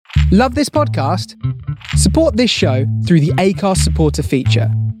Love this podcast? Support this show through the Acast supporter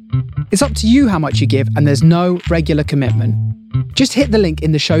feature. It's up to you how much you give, and there's no regular commitment. Just hit the link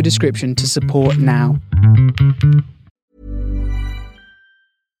in the show description to support now.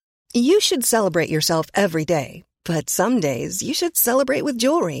 You should celebrate yourself every day, but some days you should celebrate with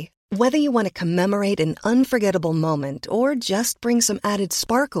jewelry. Whether you want to commemorate an unforgettable moment or just bring some added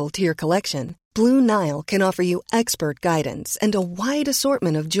sparkle to your collection, Blue Nile can offer you expert guidance and a wide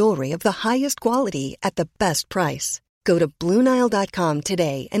assortment of jewelry of the highest quality at the best price. Go to BlueNile.com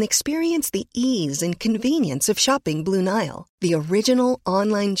today and experience the ease and convenience of shopping Blue Nile, the original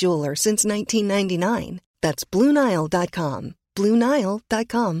online jeweler since 1999. That's BlueNile.com.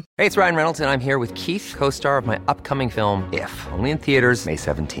 BlueNile.com. Hey, it's Ryan Reynolds, and I'm here with Keith, co-star of my upcoming film, If, only in theaters May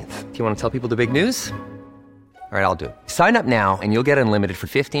 17th. Do you want to tell people the big news? All right, I'll do it. Sign up now and you'll get unlimited for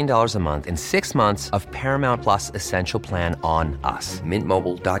 $15 a month and 6 months of Paramount Plus Essential Plan on us.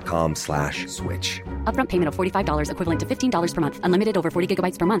 MintMobile.com/switch. Upfront payment of $45 equivalent to $15 per month. Unlimited over 40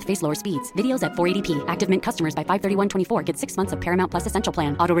 gigabytes per month. Face lower speeds. Videos at 480p. Active Mint customers by 531.24 get 6 months of Paramount Plus Essential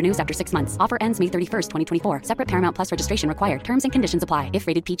Plan. Auto renews after 6 months. Offer ends May 31st, 2024. Separate Paramount Plus registration required. Terms and conditions apply if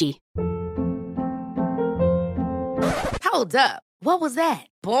rated PG. Hold up. What was that?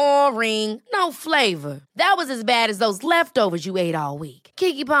 Boring. No flavor. That was as bad as those leftovers you ate all week.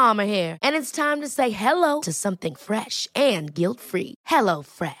 Keke Palmer here, and it's time to say hello to something fresh and guilt-free. Hello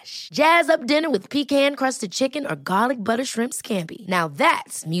Fresh. Jazz up dinner with pecan-crusted chicken or garlic butter shrimp scampi. Now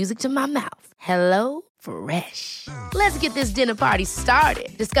that's music to my mouth. Hello Fresh. Let's get this dinner party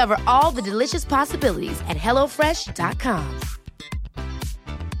started. Discover all the delicious possibilities at HelloFresh.com.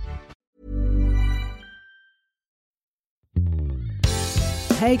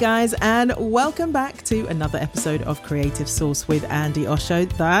 Hey guys, and welcome back to another episode of Creative Source with Andy Osho.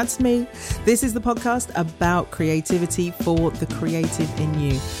 That's me. This is the podcast about creativity for the creative in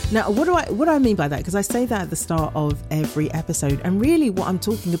you. Now, what do I mean by that? Because I say that at the start of every episode, and really what I'm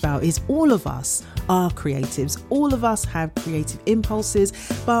talking about is all of us are creatives. All of us have creative impulses,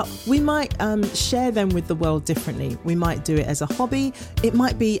 but we might share them with the world differently. We might do it as a hobby. It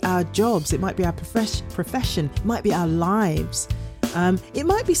might be our jobs. It might be our profession. It might be our lives. It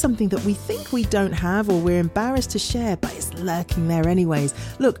might be something that we think we don't have or we're embarrassed to share, but it's lurking there anyways.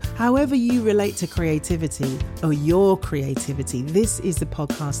 Look, however you relate to creativity or your creativity, this is the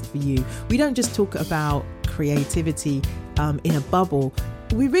podcast for you. We don't just talk about creativity in a bubble.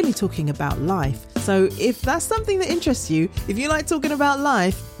 We're really talking about life. So if that's something that interests you, if you like talking about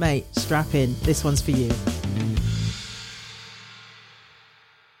life, mate, strap in. This one's for you.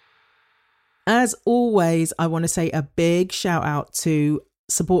 As always, I want to say a big shout out to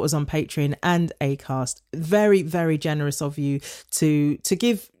supporters on Patreon and Acast. Very, very generous of you to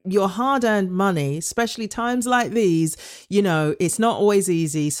give your hard-earned money, especially times like these. You know, it's not always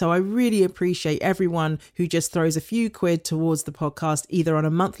easy. So I really appreciate everyone who just throws a few quid towards the podcast, either on a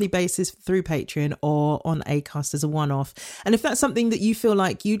monthly basis through Patreon or on Acast as a one-off. And if that's something that you feel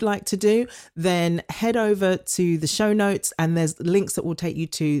like you'd like to do, then head over to the show notes and there's links that will take you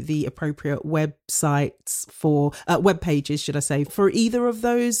to the appropriate websites for web pages, should I say, for either of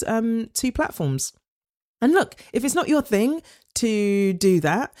those two platforms. And look, if it's not your thing to do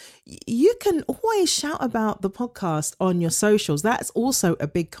that, you can always shout about the podcast on your socials. That's also a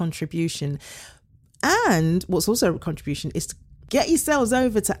big contribution. And what's also a contribution is to get yourselves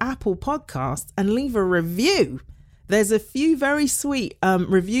over to Apple Podcasts and leave a review. There's a few very sweet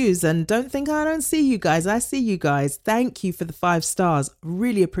reviews, and don't think I don't see you guys. I see you guys. Thank you for the 5 stars.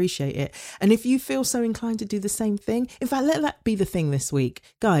 Really appreciate it. And if you feel so inclined to do the same thing, in fact, let that be the thing this week.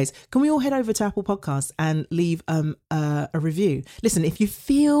 Guys, can we all head over to Apple Podcasts and leave a review? Listen, if you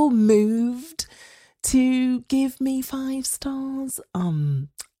feel moved to give me 5 stars,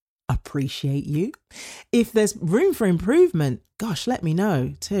 appreciate you. If there's room for improvement, gosh, let me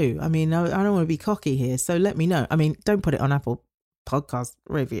know too. I mean, I don't want to be cocky here, so let me know. I mean, don't put it on Apple Podcast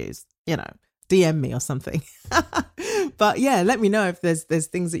reviews, you know, DM me or something. But yeah, let me know if there's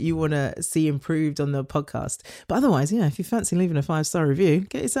things that you want to see improved on the podcast. But otherwise, yeah, if you fancy leaving a 5-star review,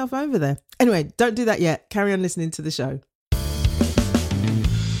 get yourself over there. Anyway, don't do that yet. Carry on listening to the show.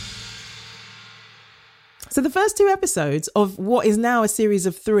 So the first 2 episodes of what is now a series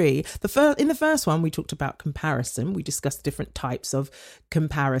of 3, in the first one, we talked about comparison. We discussed different types of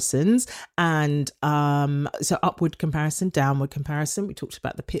comparisons and so upward comparison, downward comparison. We talked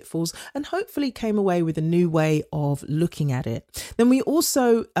about the pitfalls and hopefully came away with a new way of looking at it. Then we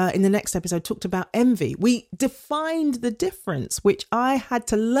also, in the next episode, talked about envy. We defined the difference, which I had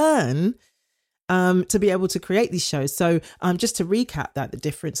to learn to be able to create these shows. So just to recap that, the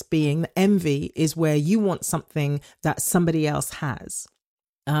difference being that envy is where you want something that somebody else has.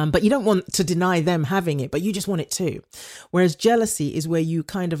 But you don't want to deny them having it, but you just want it too. Whereas jealousy is where you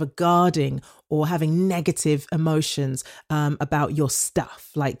kind of are guarding or having negative emotions about your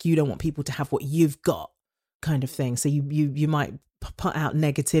stuff. Like you don't want people to have what you've got, kind of thing. So you might put out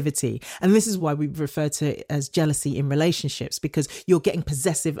negativity. And this is why we refer to it as jealousy in relationships, because you're getting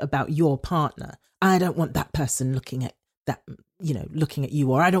possessive about your partner. I don't want that person looking at that, looking at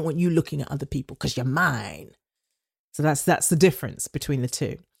you, or I don't want you looking at other people because you're mine. So that's the difference between the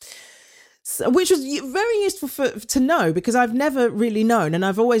two. So, which was very useful to know, because I've never really known, and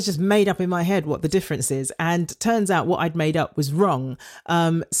I've always just made up in my head what the difference is, and turns out what I'd made up was wrong.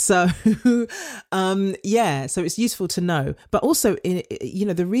 So it's useful to know. But also,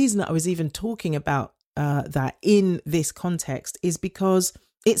 the reason that I was even talking about that in this context is because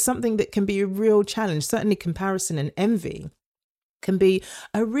it's something that can be a real challenge. Certainly comparison and envy can be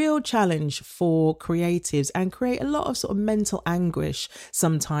a real challenge for creatives and create a lot of sort of mental anguish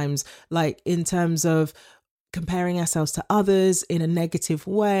sometimes, like in terms of comparing ourselves to others in a negative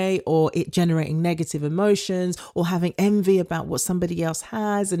way, or it generating negative emotions, or having envy about what somebody else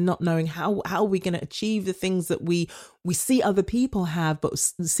has and not knowing how we're going to achieve the things that we see other people have but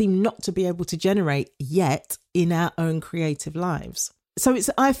seem not to be able to generate yet in our own creative lives. So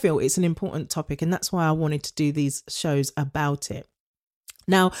I feel it's an important topic, and that's why I wanted to do these shows about it.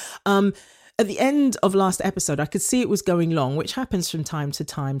 Now, at the end of last episode, I could see it was going long, which happens from time to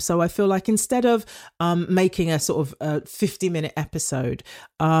time. So I feel like instead of making a sort of 50-minute episode,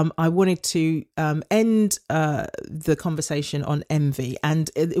 I wanted to end the conversation on envy. And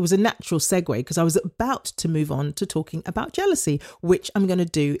it was a natural segue, because I was about to move on to talking about jealousy, which I'm going to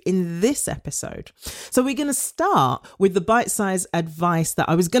do in this episode. So we're going to start with the bite-sized advice that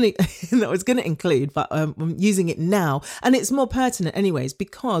I was going to include, but I'm using it now. And it's more pertinent anyways,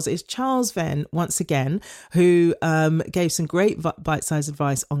 because it's Charles Venn, once again, who gave some great bite-sized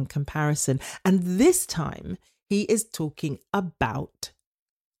advice on comparison. And this time he is talking about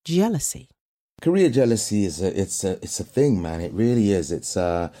jealousy. Career jealousy is a thing, man. It really is. It's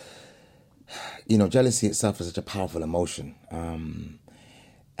jealousy itself is such a powerful emotion.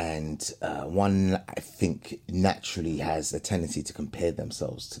 And one, I think, naturally has a tendency to compare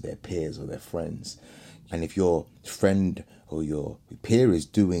themselves to their peers or their friends. And if your friend or your peer is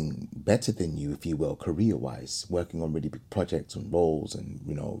doing better than you, if you will, career-wise, working on really big projects and roles and,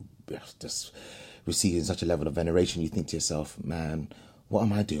 just receiving such a level of veneration, you think to yourself, man, what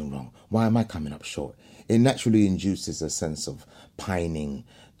am I doing wrong? Why am I coming up short? It naturally induces a sense of pining,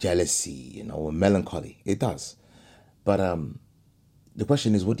 jealousy, or melancholy. It does. But the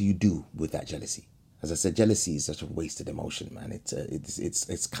question is, what do you do with that jealousy? As I said, jealousy is such a wasted emotion, man. It's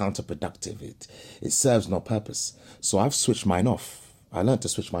counterproductive. It serves no purpose. So I've switched mine off. I learned to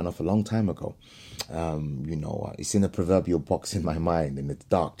switch mine off a long time ago. It's in a proverbial box in my mind, in its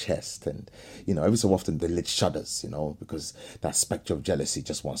dark chest, and every so often the lid shudders, because that spectre of jealousy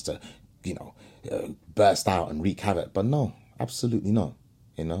just wants to, burst out and wreak havoc. But no, absolutely not.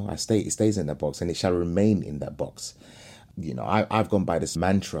 It stays in that box, and it shall remain in that box. I've gone by this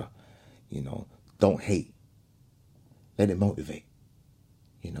mantra, don't hate. Let it motivate.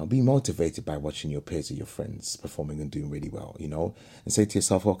 Be motivated by watching your peers or your friends performing and doing really well, and say to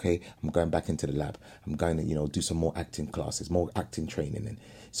yourself, okay, I'm going back into the lab. I'm going to, do some more acting classes, more acting training. And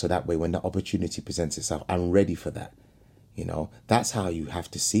so that way, when the opportunity presents itself, I'm ready for that. That's how you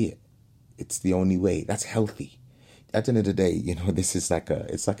have to see it. It's the only way. That's healthy. At the end of the day, this is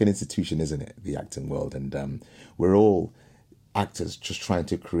it's like an institution, isn't it? The acting world. And we're all actors just trying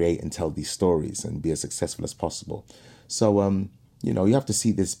to create and tell these stories and be as successful as possible. So, you have to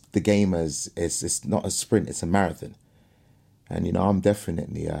see the game as it's not a sprint, it's a marathon. And, I'm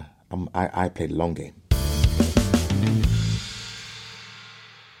definitely, I play the long game.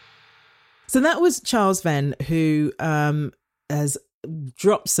 So that was Charles Venn, who has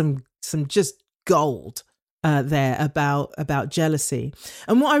dropped some just gold there about jealousy.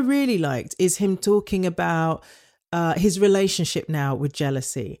 And what I really liked is him talking about his relationship now with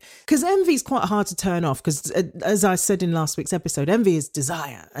jealousy, because envy is quite hard to turn off, because as I said in last week's episode, envy is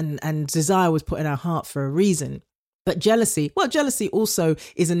desire, and desire was put in our heart for a reason. But jealousy also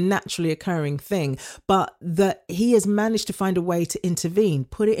is a naturally occurring thing, but that he has managed to find a way to intervene,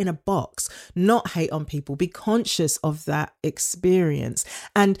 put it in a box, not hate on people, be conscious of that experience.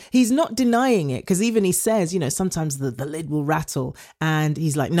 And he's not denying it, because even he says, sometimes the lid will rattle, and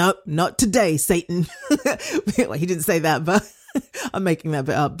he's like, no, not today, Satan. Well, he didn't say that, but I'm making that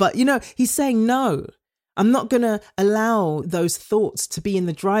bit up. But, he's saying no. I'm not going to allow those thoughts to be in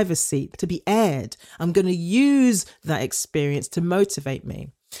the driver's seat, to be aired. I'm going to use that experience to motivate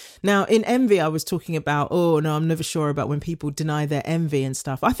me. Now, in envy, I was talking about, oh, no, I'm never sure about when people deny their envy and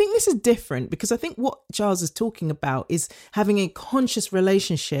stuff. I think this is different because I think what Charles is talking about is having a conscious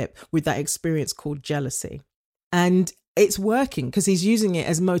relationship with that experience called jealousy. And it's working because he's using it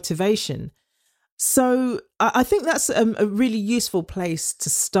as motivation. So I think that's a really useful place to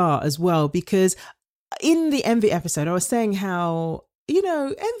start as well, because in the envy episode, I was saying how, you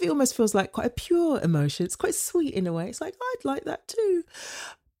know, envy almost feels like quite a pure emotion. It's quite sweet in a way. It's like, I'd like that too.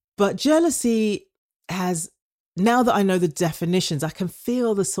 But jealousy has, now that I know the definitions, I can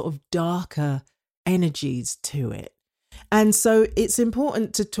feel the sort of darker energies to it. And so it's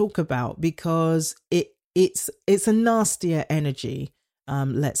important to talk about because it's a nastier energy,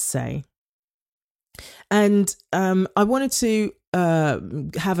 let's say. And I wanted to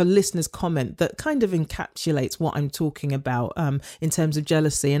have a listener's comment that kind of encapsulates what I'm talking about in terms of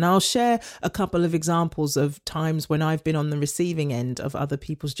jealousy. And I'll share a couple of examples of times when I've been on the receiving end of other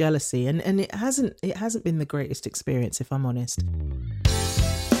people's jealousy. And it hasn't been the greatest experience, if I'm honest.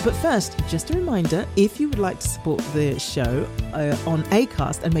 But first, just a reminder, if you would like to support the show on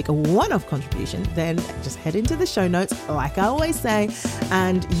Acast and make a one-off contribution, then just head into the show notes, like I always say,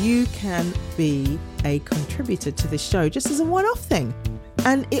 and you can be a contributor to this show just as a one-off thing.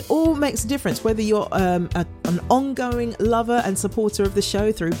 And it all makes a difference, whether you're an ongoing lover and supporter of the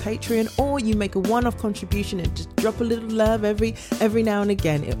show through Patreon, or you make a one-off contribution and just drop a little love every now and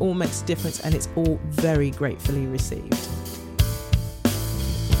again. It all makes a difference, and it's all very gratefully received.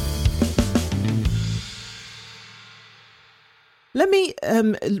 Let me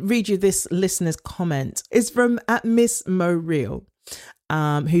read you this listener's comment. It's from @MissMoReal,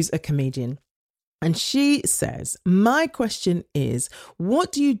 who's a comedian. And she says, my question is,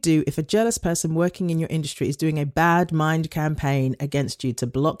 what do you do if a jealous person working in your industry is doing a bad mind campaign against you to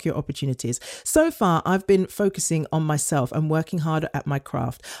block your opportunities? So far, I've been focusing on myself and working harder at my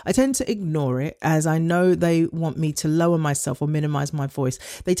craft. I tend to ignore it as I know they want me to lower myself or minimize my voice.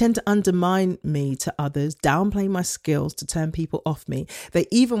 They tend to undermine me to others, downplay my skills to turn people off me. They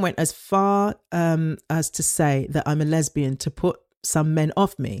even went as far as to say that I'm a lesbian to put some men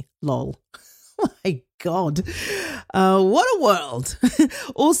off me. Lol. My God, what a world.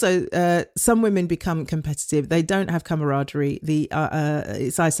 Also, some women become competitive. They don't have camaraderie.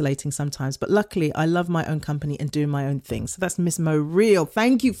 It's isolating sometimes. But luckily, I love my own company and doing my own thing. So that's Miss Moreal.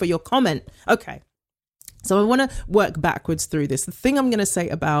 Thank you for your comment. Okay. So I want to work backwards through this. The thing I'm going to say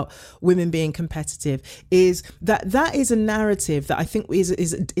about women being competitive is that is a narrative that I think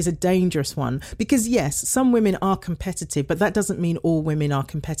is a dangerous one, because yes, some women are competitive, but that doesn't mean all women are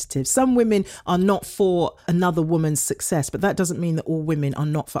competitive. Some women are not for another woman's success, but that doesn't mean that all women are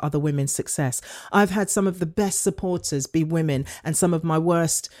not for other women's success. I've had some of the best supporters be women, and some of my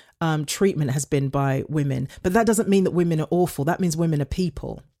worst treatment has been by women, but that doesn't mean that women are awful. That means women are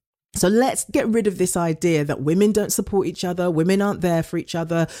people. So let's get rid of this idea that women don't support each other, women aren't there for each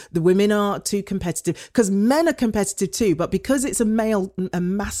other, the women are too competitive, because men are competitive too, but because it's a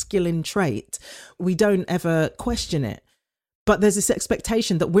masculine trait, we don't ever question it. But there's this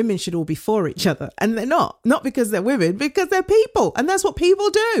expectation that women should all be for each other, and they're not because they're women, because they're people, and that's what people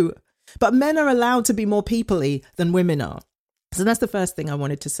do. But men are allowed to be more people-y than women are. So that's the first thing I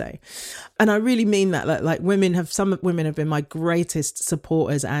wanted to say. And I really mean that, like some women have been my greatest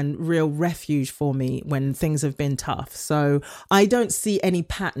supporters and real refuge for me when things have been tough. So I don't see any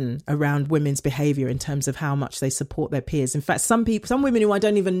pattern around women's behavior in terms of how much they support their peers. In fact, some women who I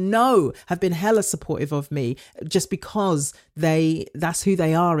don't even know have been hella supportive of me just because that's who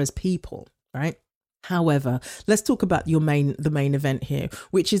they are as people, right? However, let's talk about the main event here,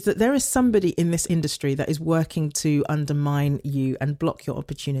 which is that there is somebody in this industry that is working to undermine you and block your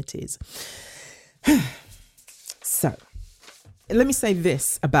opportunities. So let me say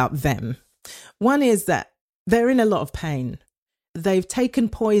this about them. One is that they're in a lot of pain. They've taken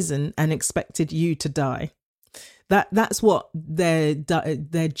poison and expected you to die. That's what their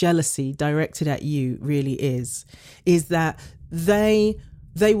jealousy directed at you really is that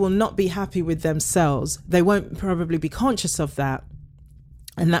they will not be happy with themselves. They won't probably be conscious of that.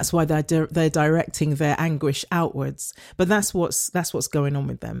 And that's why they're directing their anguish outwards. But that's what's going on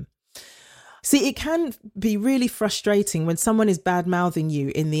with them. See, it can be really frustrating when someone is bad-mouthing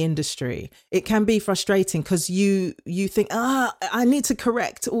you in the industry. It can be frustrating because you think, I need to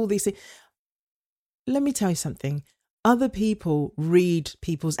correct all these things. Let me tell you something. Other people read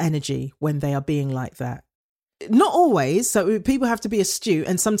people's energy when they are being like that. Not always. So people have to be astute,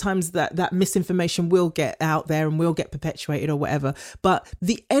 and sometimes that misinformation will get out there and will get perpetuated or whatever. But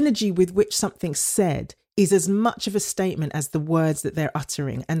the energy with which something's said is as much of a statement as the words that they're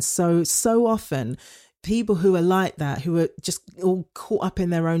uttering. And so often people who are like that, who are just all caught up in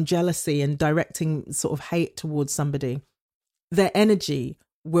their own jealousy and directing sort of hate towards somebody, their energy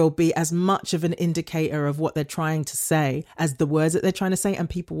will be as much of an indicator of what they're trying to say as the words that they're trying to say, and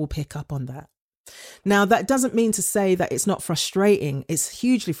people will pick up on that. Now, that doesn't mean to say that it's not frustrating. It's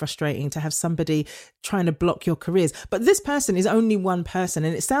hugely frustrating to have somebody trying to block your careers. But this person is only one person,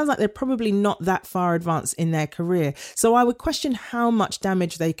 and it sounds like they're probably not that far advanced in their career. So I would question how much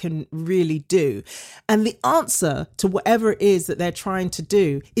damage they can really do. And the answer to whatever it is that they're trying to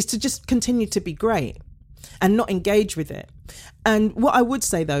do is to just continue to be great and not engage with it. And what I would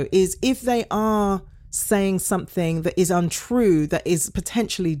say, though, is if they are saying something that is untrue, that is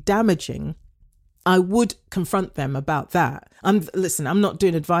potentially damaging, I would confront them about that. Listen, I'm not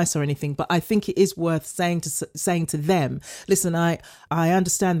doing advice or anything, but I think it is worth saying to them, listen, I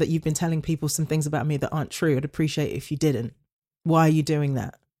understand that you've been telling people some things about me that aren't true. I'd appreciate it if you didn't. Why are you doing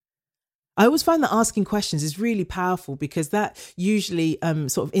that? I always find that asking questions is really powerful, because that usually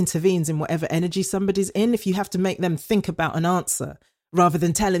sort of intervenes in whatever energy somebody's in. If you have to make them think about an answer rather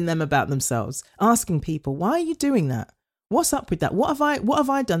than telling them about themselves, asking people, why are you doing that? What's up with that? What have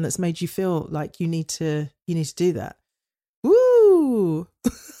I done that's made you feel like you need to do that? Woo!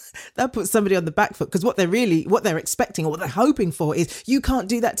 That puts somebody on the back foot, because what they're expecting or what they're hoping for is, you can't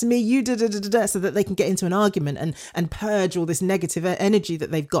do that to me, you da, so that they can get into an argument and purge all this negative energy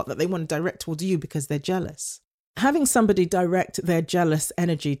that they've got, that they want to direct towards you because they're jealous. Having somebody direct their jealous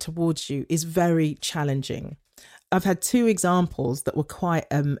energy towards you is very challenging. I've had two examples that were quite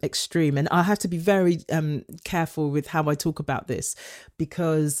extreme, and I have to be very careful with how I talk about this,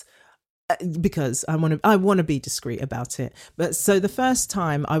 because I want to be discreet about it. But so the first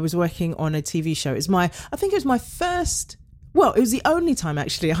time I was working on a TV show, it was the only time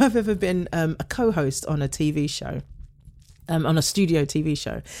actually I've ever been a co-host on a TV show. On a studio TV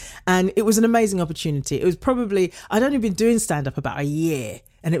show. And it was an amazing opportunity. It was probably, I'd only been doing stand-up about a year,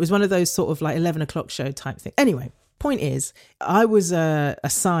 and it was one of those sort of like 11 o'clock show type thing. Anyway, point is, I was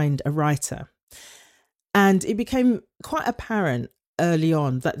assigned a writer, and it became quite apparent early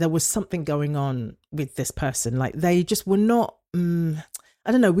on that there was something going on with this person. Like, they just were not,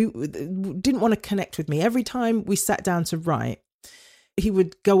 I don't know, we didn't want to connect with me. Every time we sat down to write, he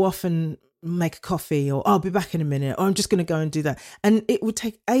would go off and make a coffee, or I'll be back in a minute, or I'm just going to go and do that. And it would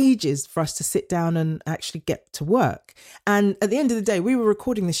take ages for us to sit down and actually get to work. And at the end of the day, we were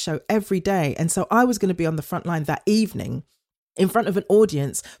recording this show every day. And so I was going to be on the front line that evening in front of an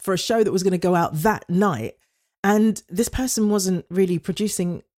audience for a show that was going to go out that night. And this person wasn't really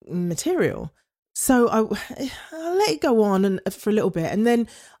producing material. So I let it go on and for a little bit. And then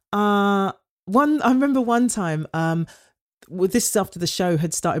I remember one time, this is after the show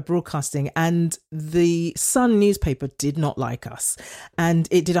had started broadcasting, and the Sun newspaper did not like us, and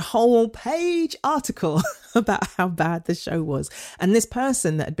it did a whole page article about how bad the show was. And this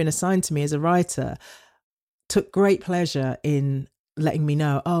person that had been assigned to me as a writer took great pleasure in letting me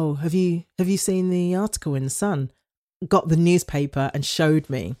know, oh, have you seen the article in the Sun? Got the newspaper and showed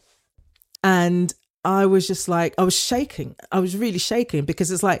me. And I was just like, I was shaking. I was really shaking,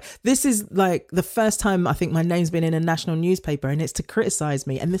 because it's like, this is like the first time I think my name's been in a national newspaper, and it's to criticize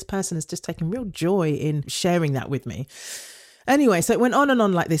me. And this person has just taken real joy in sharing that with me. Anyway, so it went on and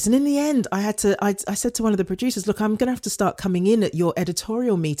on like this. And in the end, I said to one of the producers, look, I'm going to have to start coming in at your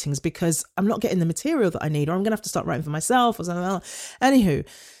editorial meetings, because I'm not getting the material that I need, or I'm going to have to start writing for myself or something like that. Anywho,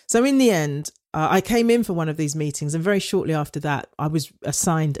 so in the end, I came in for one of these meetings, and very shortly after that, I was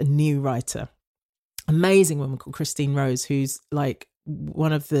assigned a new writer. Amazing woman called Christine Rose, who's like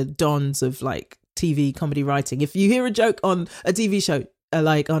one of the dons of like TV comedy writing. If you hear a joke on a TV show,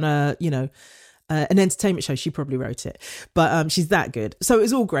 like on a, an entertainment show, she probably wrote it, but she's that good. So it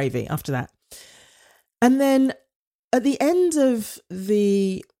was all gravy after that. And then at the end of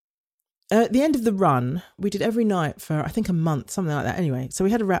the run, we did every night for I think a month, something like that. Anyway, so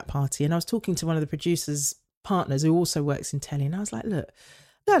we had a wrap party, and I was talking to one of the producers' partners who also works in telly, and I was like, look,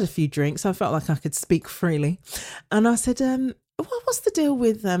 I had a few drinks. I felt like I could speak freely. And I said, what's the deal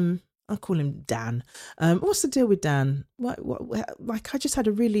with, I'll call him Dan. What's the deal with Dan? Like, I just had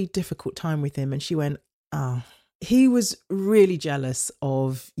a really difficult time with him. And she went, oh, he was really jealous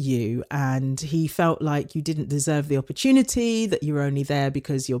of you, and he felt like you didn't deserve the opportunity, that you were only there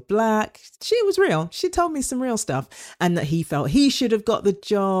because you're black. She was real. She told me some real stuff, and that he felt he should have got the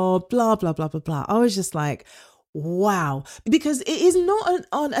job, blah, blah, blah, blah, blah. I was just like, wow, because it is not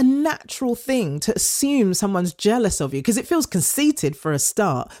a natural thing to assume someone's jealous of you, because it feels conceited for a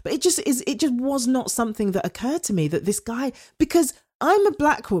start. But it just was not something that occurred to me, that this guy, because I'm a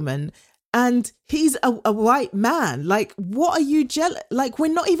black woman and he's a white man, like, what are you jealous? Like,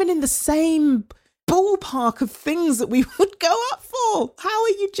 we're not even in the same ballpark of things that we would go up for. How are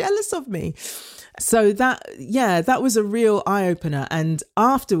you jealous of me? So that was a real eye-opener. And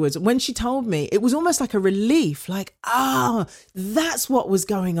afterwards, when she told me, it was almost like a relief, like, that's what was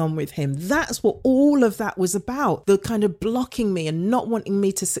going on with him. That's what all of that was about. The kind of blocking me and not wanting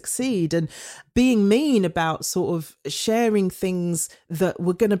me to succeed and being mean about sort of sharing things that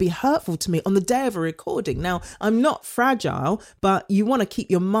were going to be hurtful to me on the day of a recording. Now, I'm not fragile, but you want to keep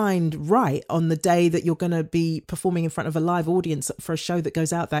your mind right on the day that you're going to be performing in front of a live audience for a show that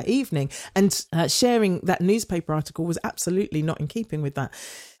goes out that evening. And sharing that newspaper article was absolutely not in keeping with that.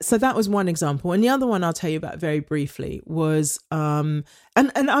 So that was one example. And the other one I'll tell you about very briefly was, and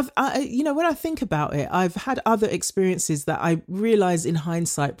I've when I think about it, I've had other experiences that I realize in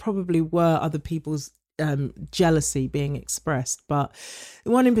hindsight probably were other people's jealousy being expressed. But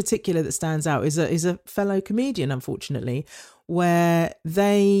the one in particular that stands out is a fellow comedian, unfortunately, where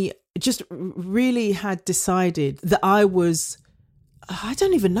they just really had decided that I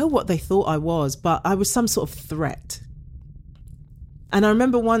don't even know what they thought I was, but I was some sort of threat. And I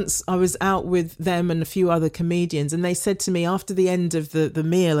remember once I was out with them and a few other comedians, and they said to me after the end of the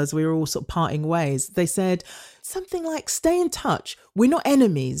meal, as we were all sort of parting ways, they said something like, "Stay in touch. We're not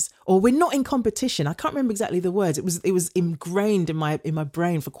enemies, or we're not in competition." I can't remember exactly the words. It was ingrained in my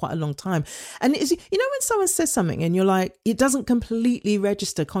brain for quite a long time. And it's, when someone says something and you're like, it doesn't completely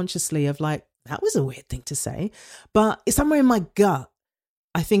register consciously of like, that was a weird thing to say, but it's somewhere in my gut.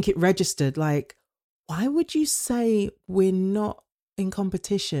 I think it registered like, why would you say we're not in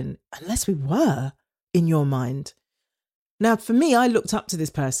competition unless we were, in your mind? Now, for me, I looked up to this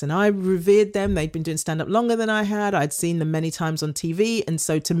person. I revered them. They'd been doing stand-up longer than I had. I'd seen them many times on TV. And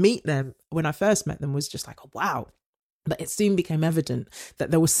so to meet them when I first met them was just like, oh, wow. But it soon became evident that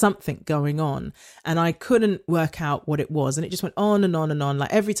there was something going on and I couldn't work out what it was. And it just went on and on and on.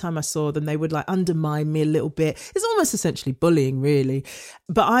 Like every time I saw them, they would like undermine me a little bit. It's almost essentially bullying, really.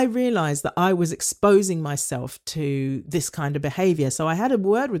 But I realized that I was exposing myself to this kind of behavior. So I had a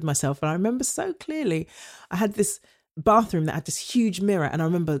word with myself, and I remember so clearly I had this bathroom that had this huge mirror, and I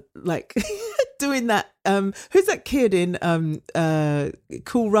remember like doing that who's that kid in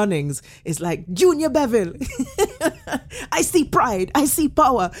Cool Runnings is like, Junior Bevel. I see pride, I see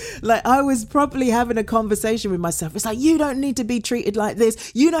power. Like I was probably having a conversation with myself. It's like, you don't need to be treated like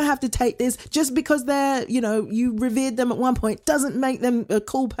this, you don't have to take this just because they're, you revered them at one point doesn't make them a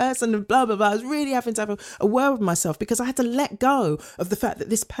cool person and blah blah blah. I was really having to have a word with myself because I had to let go of the fact that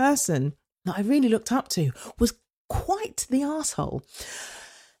this person that I really looked up to was quite the asshole.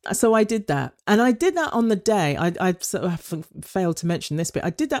 So I did that, and I did that on the day. I sort of failed to mention this bit.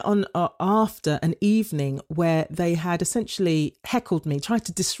 I did that on after an evening where they had essentially heckled me, tried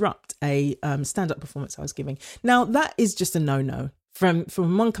to disrupt a stand-up performance I was giving. Now that is just a no-no. From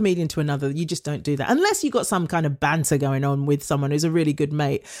one comedian to another, you just don't do that unless you got some kind of banter going on with someone who's a really good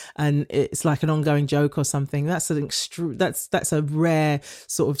mate and it's like an ongoing joke or something. That's that's a rare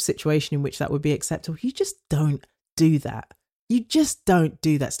sort of situation in which that would be acceptable. You just don't do that. You just don't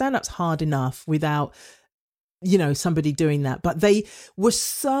do that. Stand-up's hard enough without, somebody doing that. But they were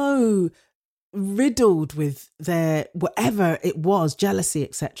so riddled with their whatever it was, jealousy,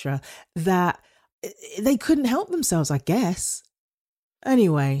 etc., that they couldn't help themselves, I guess.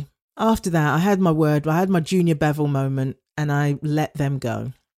 Anyway, after that, I had my word. I had my Junior Bevel moment, and I let them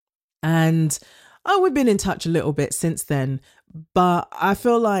go. And we've been in touch a little bit since then. But I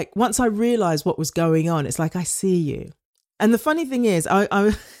feel like once I realized what was going on, it's like, I see you. And the funny thing is, I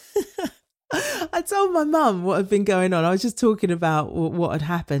told my mum what had been going on. I was just talking about what had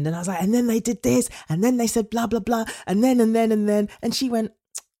happened. And I was like, and then they did this. And then they said blah, blah, blah. And then. And she went,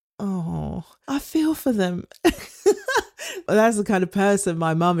 oh, I feel for them. Well, that's the kind of person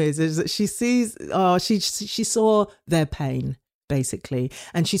my mum is that she sees, she saw their pain, basically.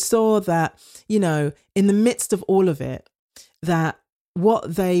 And she saw that, in the midst of all of it, that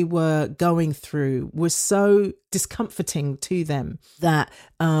what they were going through was so discomforting to them that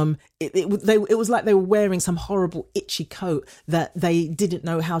it was like they were wearing some horrible itchy coat that they didn't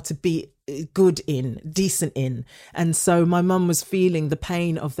know how to be good in, decent in. And so my mum was feeling the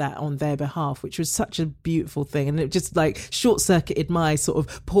pain of that on their behalf, which was such a beautiful thing. And it just like short-circuited my sort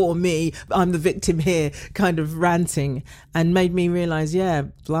of poor me, I'm the victim here kind of ranting, and made me realise, yeah,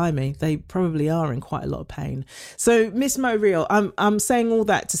 blimey, they probably are in quite a lot of pain. So Miss Mo Real, I'm saying all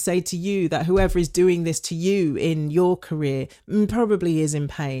that to say to you that whoever is doing this to you in your career probably is in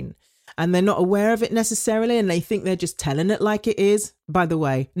pain. And they're not aware of it necessarily, and they think they're just telling it like it is. By the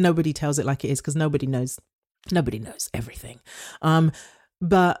way, nobody tells it like it is because nobody knows everything.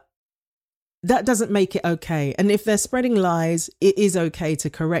 But that doesn't make it okay. And if they're spreading lies, it is okay to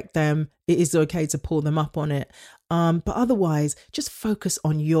correct them. It is okay to pull them up on it. But otherwise, just focus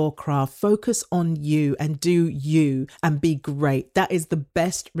on your craft, focus on you and do you and be great. That is the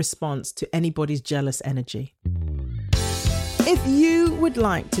best response to anybody's jealous energy. If you would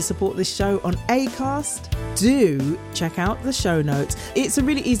like to support this show on Acast, do check out the show notes. It's a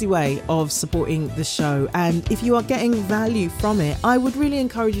really easy way of supporting the show. And if you are getting value from it, I would really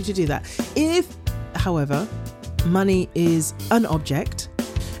encourage you to do that. If, however, money is an object,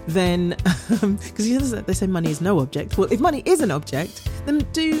 then, because you know they say money is no object. Well, if money is an object, then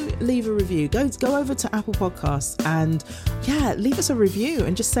do leave a review. Go over to Apple Podcasts and leave us a review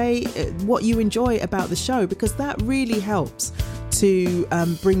and just say what you enjoy about the show, because that really helps to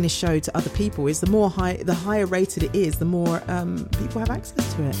bring this show to other people. Is the higher rated it is, the more people have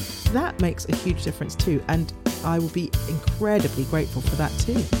access to it. That makes a huge difference too, and I will be incredibly grateful for that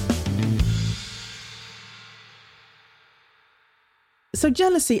too. So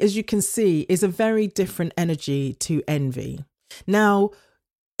jealousy, as you can see, is a very different energy to envy. Now,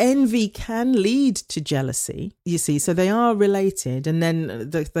 envy can lead to jealousy, you see, so they are related. And then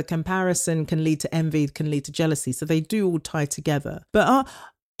the comparison can lead to envy, can lead to jealousy. So they do all tie together. But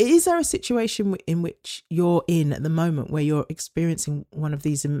is there a situation in which you're in at the moment where you're experiencing one of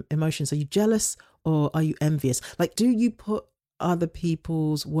these emotions? Are you jealous or are you envious? Like, do you put other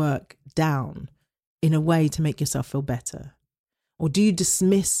people's work down in a way to make yourself feel better? Or do you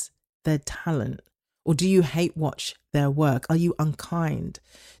dismiss their talent? Or do you hate watch their work? Are you unkind?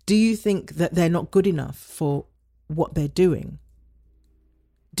 Do you think that they're not good enough for what they're doing?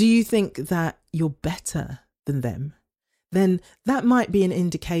 Do you think that you're better than them? Then that might be an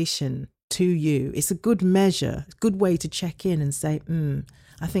indication to you. It's a good measure, a good way to check in and say,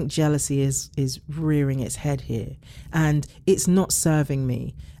 I think jealousy is rearing its head here, and it's not serving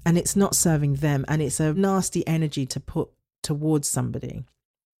me and it's not serving them, and it's a nasty energy to put towards somebody.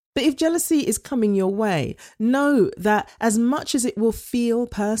 But if jealousy is coming your way, know that as much as it will feel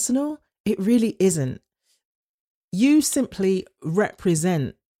personal, it really isn't. You simply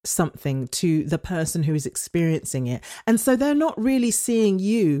represent something to the person who is experiencing it. And so they're not really seeing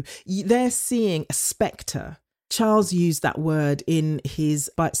you, they're seeing a spectre. Charles used that word in his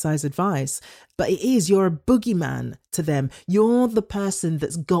bite-sized advice, but you're a boogeyman to them. You're the person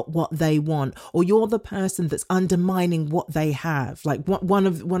that's got what they want, or you're the person that's undermining what they have. Like one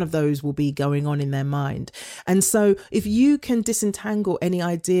of those will be going on in their mind. And so if you can disentangle any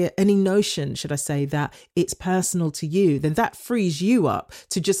idea, any notion, should I say, that it's personal to you, then that frees you up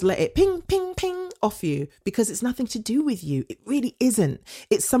to just let it ping, ping, ping off you, because it's nothing to do with you. It really isn't.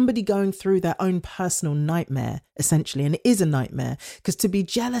 It's somebody going through their own personal nightmare, essentially. And it is a nightmare, because to be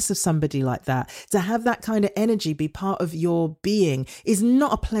jealous of somebody like that, to have that kind of energy be part of your being, is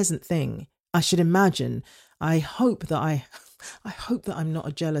not a pleasant thing, I should imagine. I hope that I'm not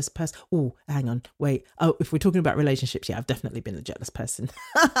a jealous person. Oh, hang on, wait. Oh, if we're talking about relationships, I've definitely been a jealous person.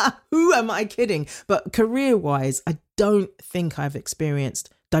 Who am I kidding? But career-wise, I don't think I've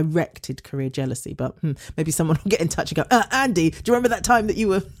experienced directed career jealousy, but maybe someone will get in touch and go, Andy, do you remember that time that you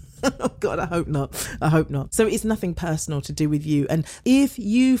were... Oh God, I hope not. So it's nothing personal to do with you. And if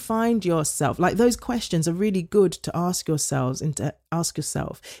you find yourself, like, those questions are really good to ask yourself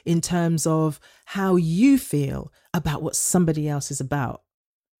in terms of how you feel about what somebody else is about.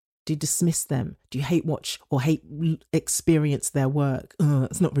 Do you dismiss them? Do you hate watch or hate experience their work?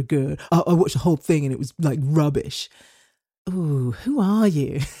 It's not very good. I watched the whole thing and it was like rubbish. Ooh, who are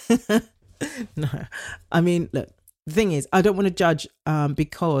you? No, I mean, look. The thing is, I don't want to judge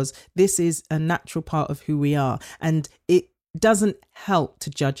because this is a natural part of who we are, and it doesn't help to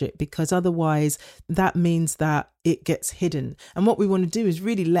judge it, because otherwise that means that it gets hidden. And what we want to do is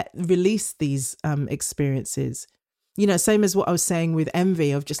really release these experiences. You know, same as what I was saying with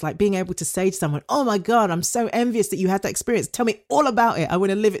envy, of just like being able to say to someone, oh my God, I'm so envious that you had that experience. Tell me all about it. I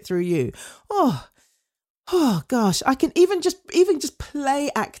want to live it through you. Oh gosh, I can even just play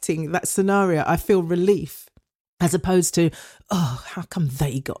acting that scenario. I feel relief. As opposed to, how come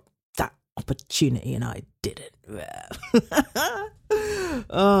they got that opportunity and I didn't?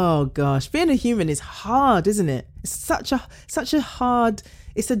 Oh gosh, being a human is hard, isn't it? It's such a hard.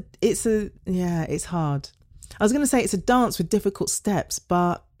 It's hard. I was going to say it's a dance with difficult steps,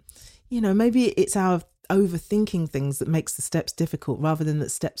 but maybe it's our overthinking things that makes the steps difficult, rather than that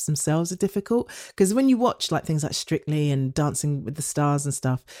steps themselves are difficult. Because when you watch like things like Strictly and Dancing with the Stars and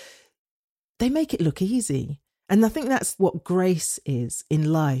stuff, they make it look easy. And I think that's what grace is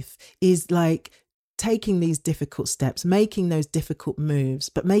in life, is like taking these difficult steps, making those difficult moves,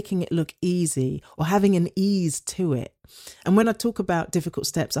 but making it look easy or having an ease to it. And when I talk about difficult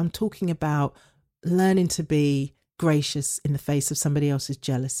steps, I'm talking about learning to be gracious in the face of somebody else's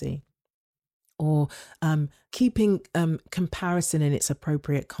jealousy, or keeping comparison in its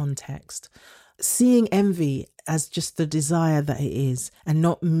appropriate context, seeing envy as just the desire that it is, and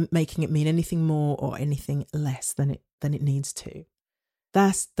not making it mean anything more or anything less than it needs to.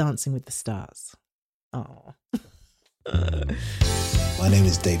 That's Dancing with the Stars. Oh. My name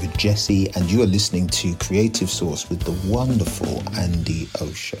is David Jesse, and you are listening to Creative Source with the wonderful Andy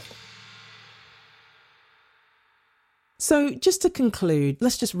Osho. So just to conclude,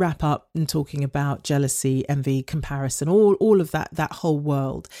 let's just wrap up in talking about jealousy, envy, comparison, all of that whole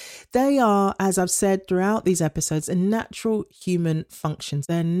world. They are, as I've said throughout these episodes, a natural human functions.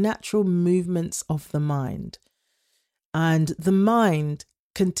 They're natural movements of the mind. And the mind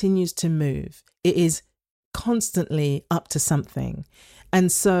continues to move. It is constantly up to something. And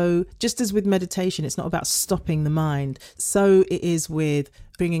so just as with meditation, it's not about stopping the mind. So it is with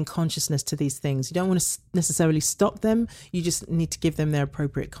bringing consciousness to these things. You don't want to necessarily stop them. You just need to give them their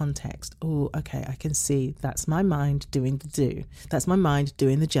appropriate context. Oh, okay, I can see that's my mind doing the do. That's my mind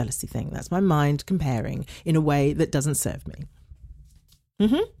doing the jealousy thing. That's my mind comparing in a way that doesn't serve me.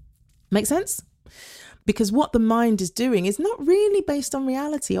 Make sense? Because what the mind is doing is not really based on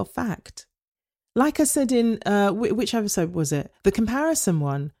reality or fact. Like I said in, which episode was it? The comparison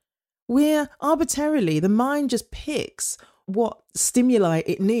one, where arbitrarily the mind just picks what stimuli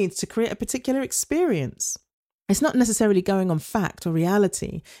it needs to create a particular experience. It's not necessarily going on fact or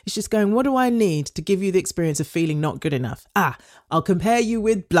reality. It's just going, what do I need to give you the experience of feeling not good enough? I'll compare you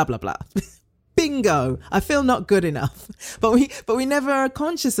with blah, blah, blah. Bingo, I feel not good enough. But we never are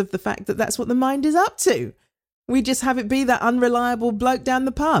conscious of the fact that that's what the mind is up to. We just have it be that unreliable bloke down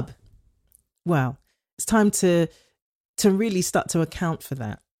the pub. Well, it's time to really start to account for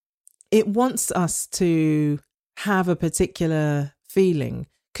that. It wants us to have a particular feeling,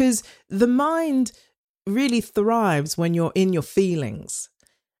 because the mind really thrives when you're in your feelings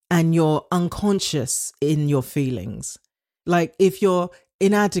and you're unconscious in your feelings. Like if you're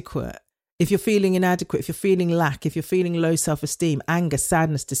inadequate, if you're feeling lack, if you're feeling low self-esteem, anger,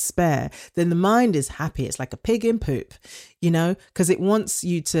 sadness, despair, then the mind is happy. It's like a pig in poop, because it wants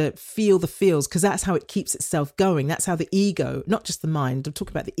you to feel the feels, because that's how it keeps itself going. That's how the ego, not just the mind, I'm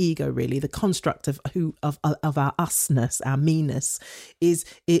talking about the ego really, the construct of our usness, our meanness, is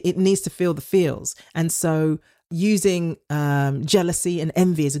it needs to feel the feels. And so using jealousy and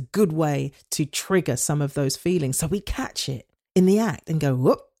envy is a good way to trigger some of those feelings. So we catch it in the act and go,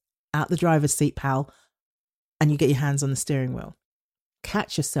 whoop, out the driver's seat, pal, and you get your hands on the steering wheel.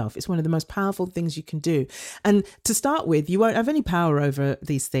 Catch yourself. It's one of the most powerful things you can do. And to start with, you won't have any power over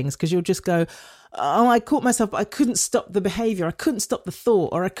these things, because you'll just go, oh, I caught myself, but I couldn't stop the behavior. I couldn't stop the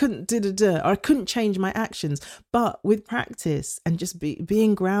thought, or I couldn't or I couldn't change my actions. But with practice and just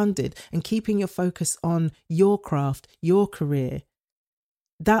being grounded and keeping your focus on your craft, your career,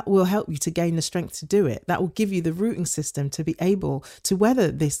 that will help you to gain the strength to do it. That will give you the rooting system to be able to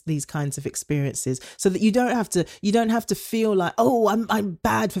weather these kinds of experiences, so that you don't have to feel like, oh, I'm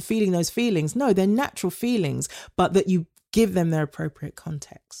bad for feeling those feelings. No, they're natural feelings, but that you give them their appropriate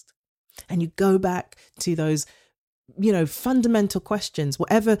context. And you go back to those, fundamental questions,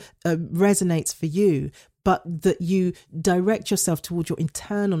 whatever resonates for you, but that you direct yourself towards your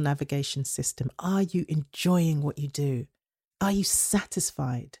internal navigation system. Are you enjoying what you do? Are you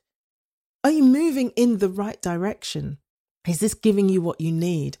satisfied? Are you moving in the right direction? Is this giving you what you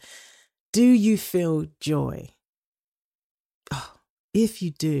need? Do you feel joy? Oh, if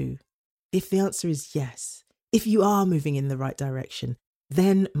you do, if the answer is yes, if you are moving in the right direction,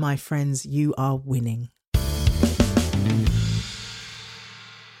 then, my friends, you are winning.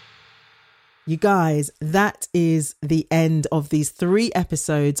 You guys, that is the end of these 3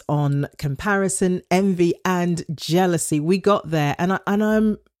 episodes on comparison, envy, and jealousy. We got there, and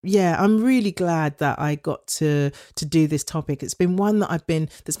I'm really glad that I got to do this topic. It's been one that's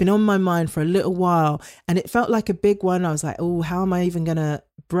been on my mind for a little while, and it felt like a big one. I was like, oh, how am I even going to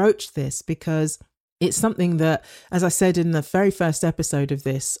broach this? Because it's something that, as I said in the very first episode of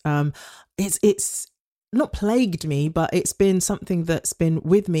this, it's not plagued me, but it's been something that's been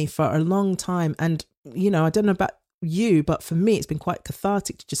with me for a long time. And, I don't know about you, but for me, it's been quite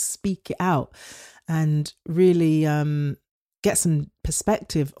cathartic to just speak it out and really get some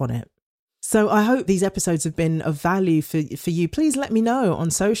perspective on it. So I hope these episodes have been of value for you. Please let me know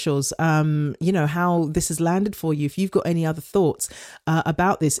on socials, how this has landed for you. If you've got any other thoughts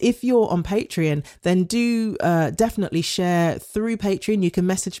about this, if you're on Patreon, then do definitely share through Patreon. You can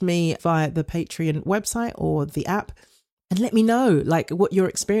message me via the Patreon website or the app. And let me know what your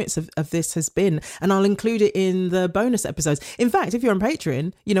experience of this has been. And I'll include it in the bonus episodes. In fact, if you're on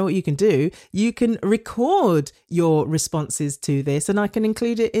Patreon, you know what you can do? You can record your responses to this and I can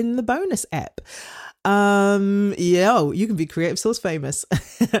include it in the bonus ep. You can be Creative Source famous.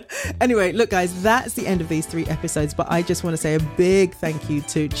 Anyway, look guys, that's the end of these 3 episodes, but I just want to say a big thank you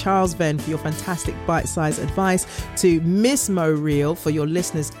to Charles Venn for your fantastic bite-sized advice, to Miss Mo Real for your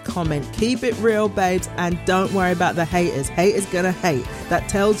listeners' comment. Keep it real, babes, and don't worry about the haters. Haters gonna hate. That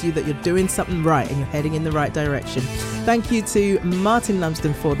tells you that you're doing something right and you're heading in the right direction. Thank you to Martin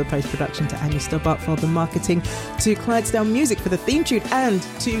Lumsden for the post-production, to Anya Stobart for the marketing, to Clydesdale Music for the theme tune, and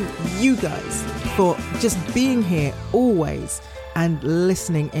to you guys for just being here always and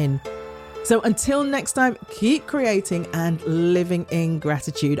listening in. So until next time, keep creating and living in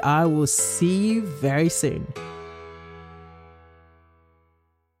gratitude. I will see you very soon.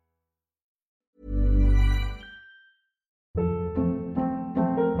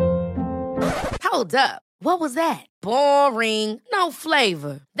 Hold up. What was that? Boring. No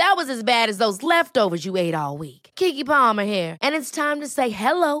flavor. That was as bad as those leftovers you ate all week. Keke Palmer here, and it's time to say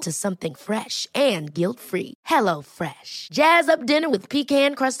hello to something fresh and guilt-free. Hello Fresh. Jazz up dinner with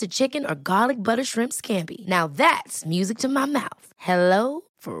pecan-crusted chicken or garlic butter shrimp scampi. Now that's music to my mouth. Hello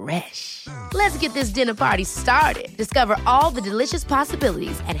Fresh. Let's get this dinner party started. Discover all the delicious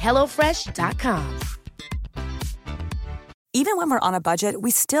possibilities at HelloFresh.com. Even when we're on a budget, we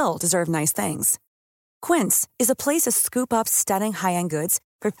still deserve nice things. Quince is a place to scoop up stunning high-end goods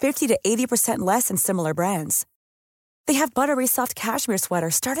for 50 to 80% less than similar brands. They have buttery soft cashmere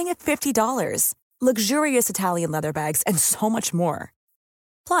sweaters starting at $50, luxurious Italian leather bags, and so much more.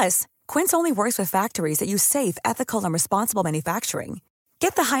 Plus, Quince only works with factories that use safe, ethical, and responsible manufacturing.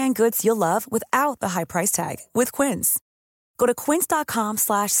 Get the high-end goods you'll love without the high price tag with Quince. Go to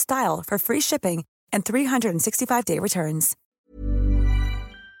quince.com/style for free shipping and 365-day returns.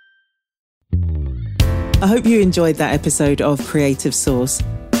 I hope you enjoyed that episode of Creative Source.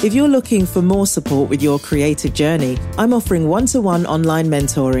 If you're looking for more support with your creative journey, I'm offering one-to-one online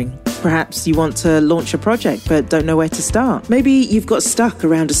mentoring. Perhaps you want to launch a project but don't know where to start. Maybe you've got stuck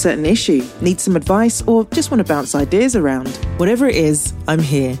around a certain issue, need some advice, or just want to bounce ideas around. Whatever it is, I'm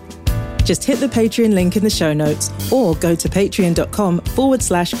here. Just hit the Patreon link in the show notes or go to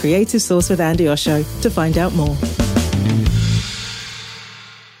patreon.com/Creative Source with Andy Osho to find out more.